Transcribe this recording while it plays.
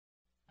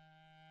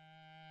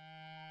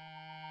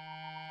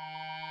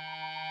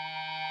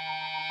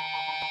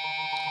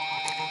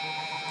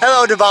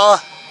Hello,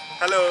 Devalla.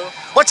 Hello.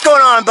 What's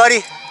going on,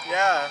 buddy?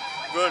 Yeah,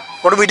 good.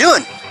 What are we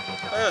doing?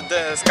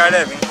 The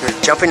skydiving.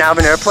 You're jumping out of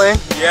an airplane?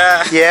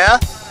 Yeah. Yeah?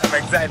 I'm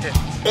excited.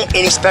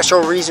 Any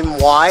special reason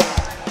why?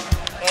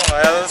 Oh,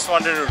 I just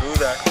wanted to do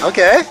that.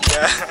 Okay.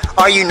 Yeah.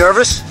 Are you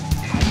nervous?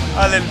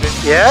 A little bit.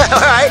 Yeah? All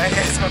right.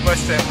 It's my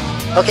first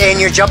time. Okay, and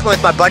you're jumping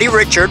with my buddy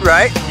Richard,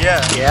 right? Yeah.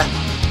 Yeah.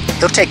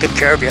 He'll take good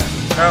care of you.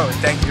 Oh,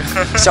 thank you.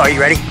 So, are you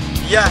ready?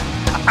 Yeah.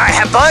 All right,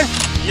 have fun.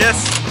 Yes.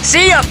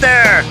 See you up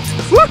there.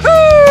 Woohoo!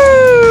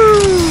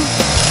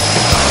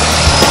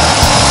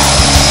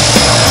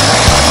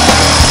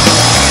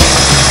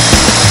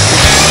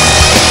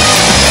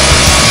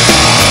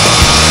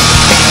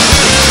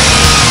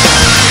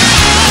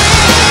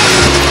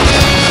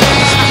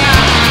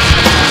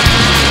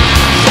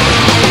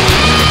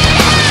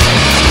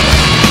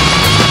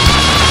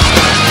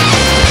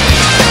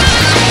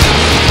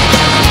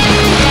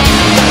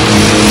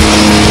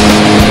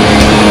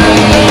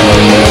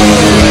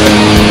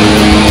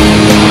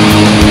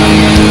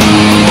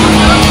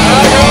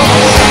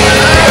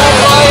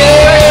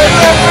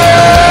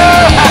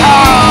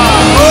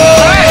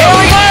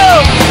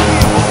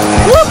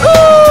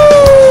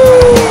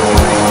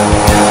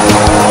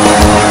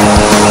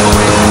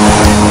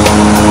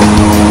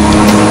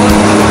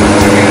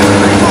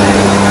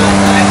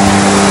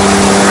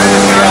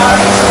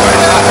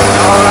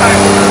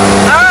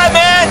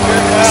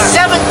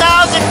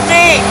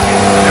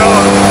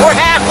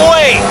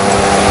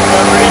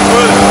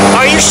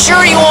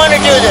 Sure you want to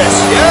do this?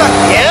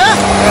 Yeah. Yeah?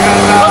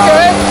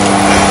 Okay.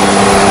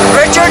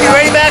 Richard, you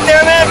ready back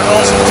there, man?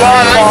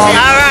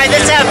 All right,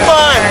 let's have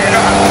fun.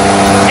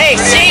 Hey,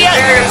 see ya.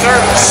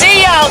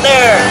 See ya out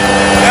there.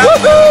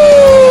 Woohoo!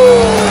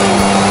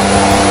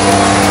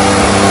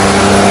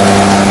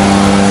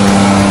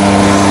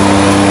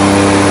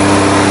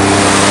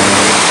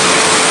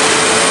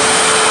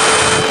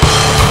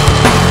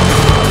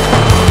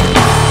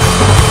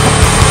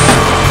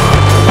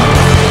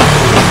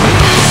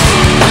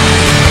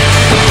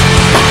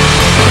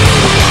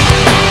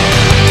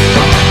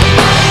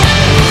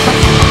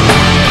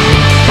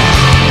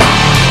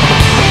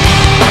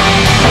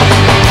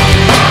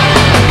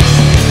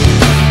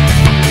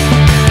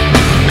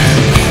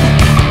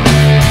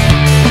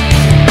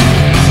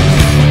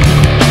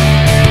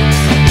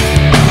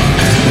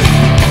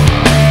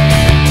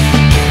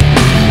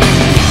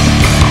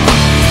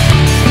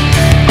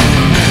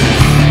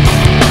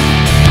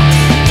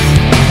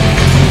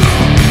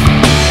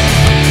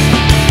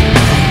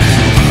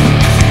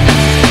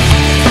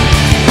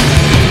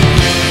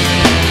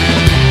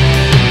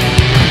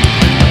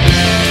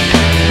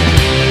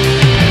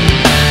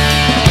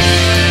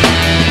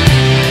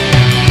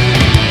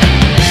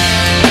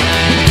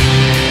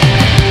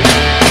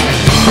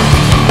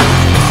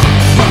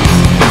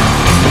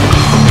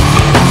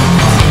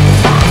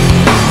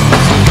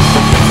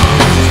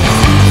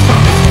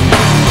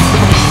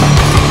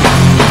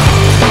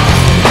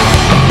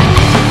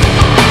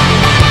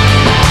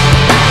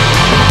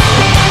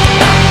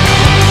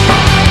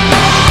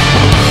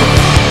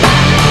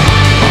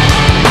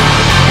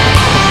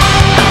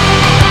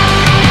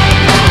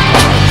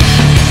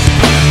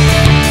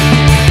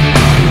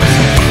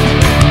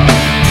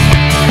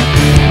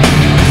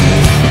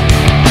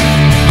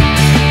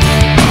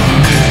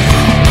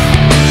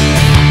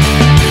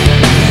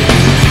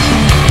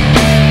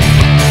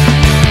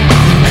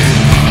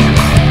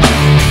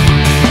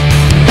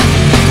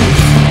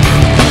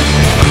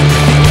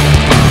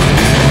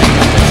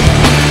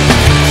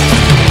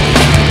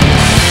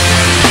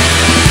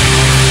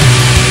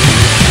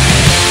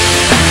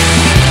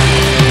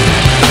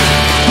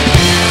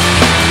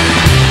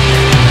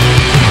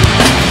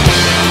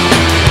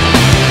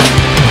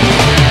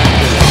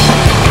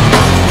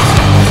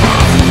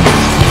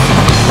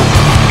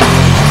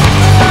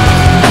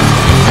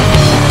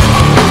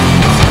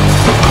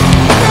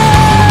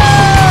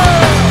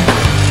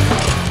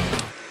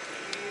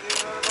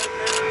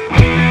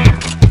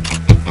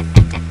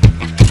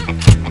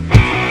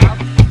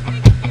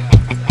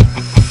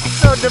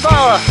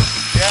 Devalla.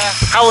 Yeah.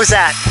 How was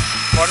that?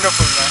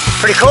 Wonderful, man.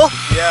 Pretty cool?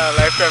 Yeah,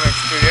 lifetime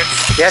experience.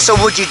 Yeah, so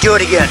would you do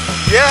it again?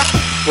 Yeah.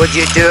 Would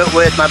you do it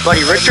with my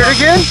buddy Richard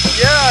again?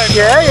 Yeah.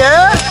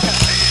 Yeah.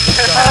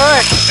 All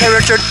right. Hey,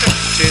 Richard.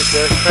 Cheers,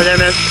 sir. Right there,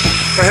 man.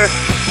 Right here.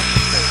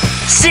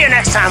 See you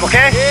next time,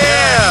 okay?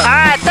 Yeah. All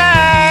right,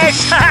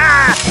 thanks.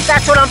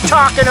 That's what I'm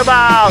talking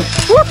about.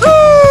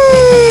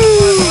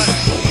 Woohoo!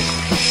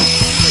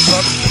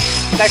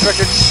 Thanks,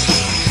 Richard.